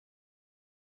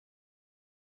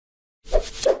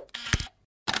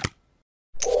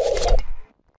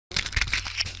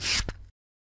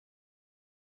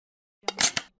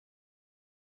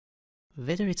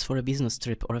Whether it's for a business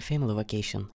trip or a family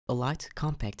vacation, a light,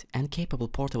 compact, and capable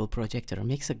portable projector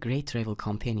makes a great travel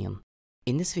companion.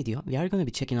 In this video, we are going to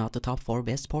be checking out the top 4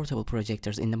 best portable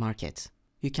projectors in the market.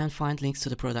 You can find links to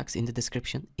the products in the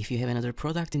description. If you have another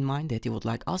product in mind that you would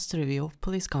like us to review,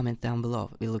 please comment down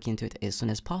below. We'll look into it as soon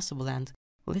as possible and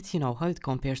let you know how it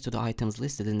compares to the items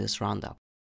listed in this roundup.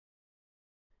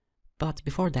 But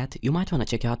before that, you might want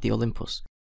to check out the Olympus.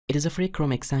 It is a free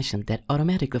Chrome extension that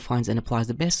automatically finds and applies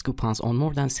the best coupons on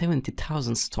more than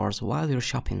 70,000 stores while you're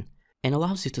shopping, and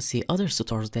allows you to see other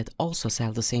stores that also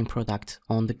sell the same product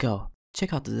on the go.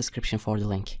 Check out the description for the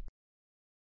link.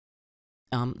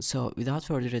 So without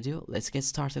further ado, let's get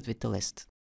started with the list.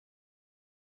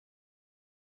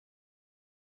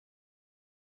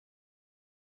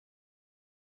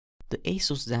 The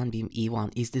Asus ZenBeam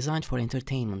E1 is designed for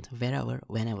entertainment wherever,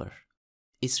 whenever.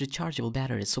 Its rechargeable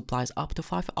battery supplies up to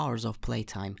 5 hours of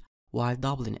playtime, while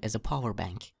doubling as a power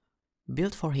bank.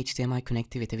 Built for HDMI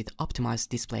connectivity with optimized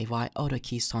display via auto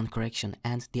keystone correction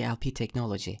and DLP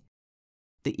technology,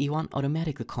 the E1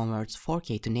 automatically converts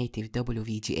 4K to native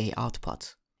WVGA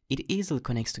output. It easily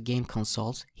connects to game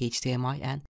consoles, HDMI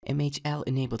and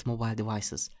MHL-enabled mobile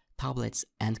devices, tablets,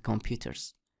 and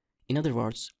computers. In other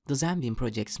words, the ZenBeam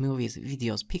projects movies,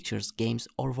 videos, pictures, games,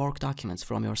 or work documents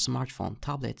from your smartphone,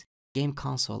 tablet, game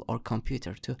console, or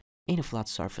computer to any flat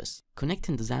surface.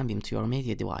 Connecting the ZenBeam to your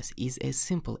media device is as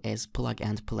simple as plug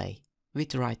and play, with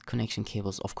the right connection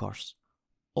cables, of course.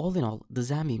 All in all, the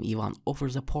ZenBeam E1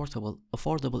 offers a portable,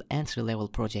 affordable entry-level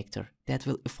projector that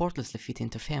will effortlessly fit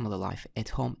into family life at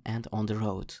home and on the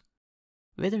road.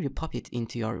 Whether you pop it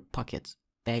into your pocket,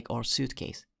 bag, or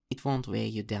suitcase, it won't weigh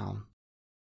you down.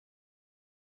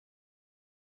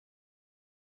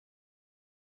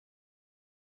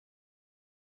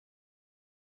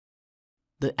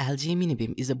 The LG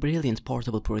Minibeam is a brilliant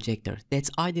portable projector that's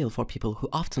ideal for people who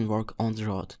often work on the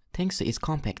road, thanks to its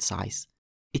compact size.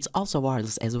 It's also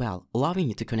wireless as well, allowing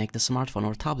you to connect a smartphone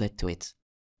or tablet to it,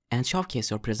 and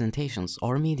showcase your presentations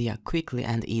or media quickly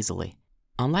and easily.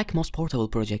 Unlike most portable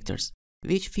projectors,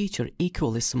 which feature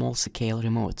equally small-scale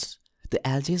remotes, the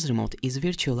LG's remote is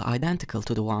virtually identical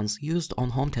to the ones used on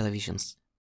home televisions.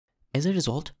 As a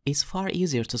result, it's far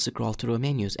easier to scroll through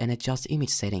menus and adjust image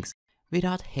settings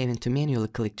without having to manually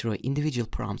click through individual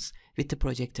prompts with the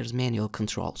projector's manual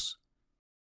controls.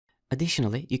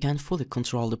 Additionally, you can fully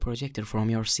control the projector from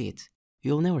your seat.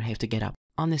 You'll never have to get up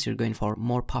unless you're going for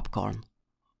more popcorn.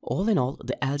 All in all,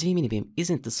 the LG Minibeam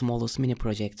isn't the smallest mini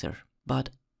projector, but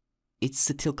it's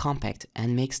still compact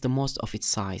and makes the most of its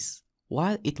size.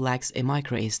 While it lacks a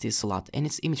micro SD slot and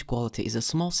its image quality is a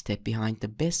small step behind the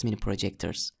best mini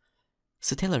projectors,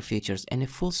 stellar features and a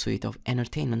full suite of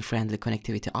entertainment-friendly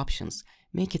connectivity options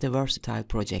make it a versatile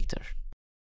projector.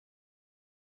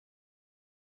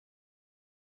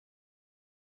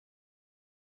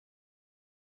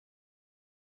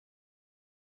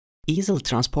 Easily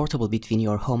transportable between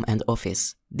your home and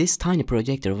office, this tiny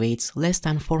projector weighs less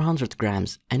than 400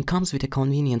 grams and comes with a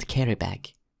convenient carry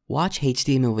bag. Watch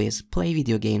HD movies, play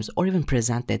video games, or even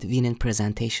present that winning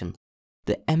presentation.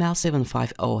 The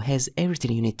ML750 has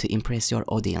everything you need to impress your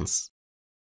audience.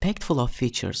 Packed full of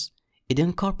features, it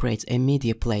incorporates a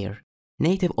media player,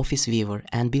 native office viewer,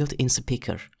 and built-in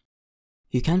speaker.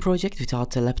 You can project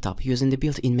without a laptop using the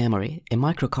built-in memory, a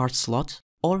microcard slot,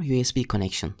 or USB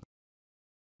connection.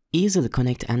 Easily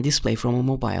connect and display from a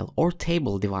mobile or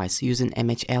table device using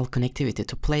MHL connectivity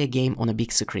to play a game on a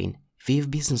big screen, view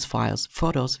business files,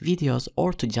 photos, videos,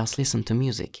 or to just listen to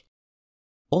music.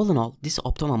 All in all, this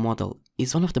Optoma model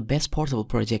is one of the best portable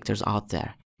projectors out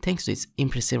there, thanks to its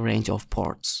impressive range of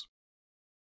ports.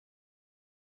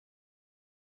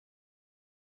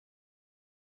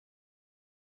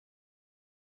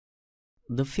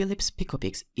 The Philips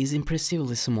PicoPix is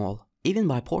impressively small, even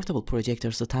by portable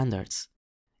projector standards.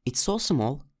 It's so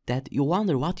small that you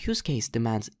wonder what use case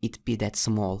demands it be that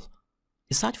small.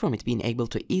 Aside from it being able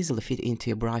to easily fit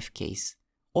into a briefcase,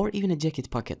 or even a jacket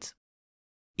pocket,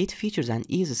 it features an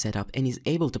easy setup and is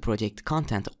able to project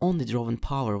content only drawn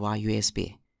power via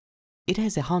USB. It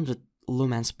has 100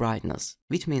 lumens brightness,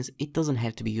 which means it doesn't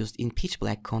have to be used in pitch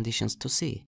black conditions to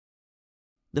see.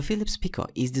 The Philips Pico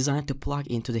is designed to plug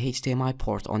into the HDMI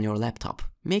port on your laptop,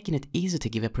 making it easy to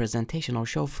give a presentation or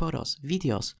show photos,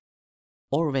 videos,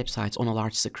 or websites on a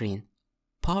large screen.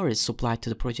 Power is supplied to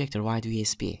the projector via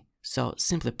USB, so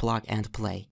simply plug and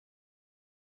play.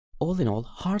 All in all,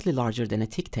 hardly larger than a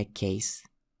Tic Tac case,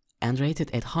 and rated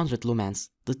at 100 lumens,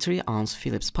 the 3-ounce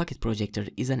Philips Pocket Projector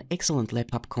is an excellent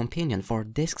laptop companion for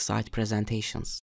desk-side presentations.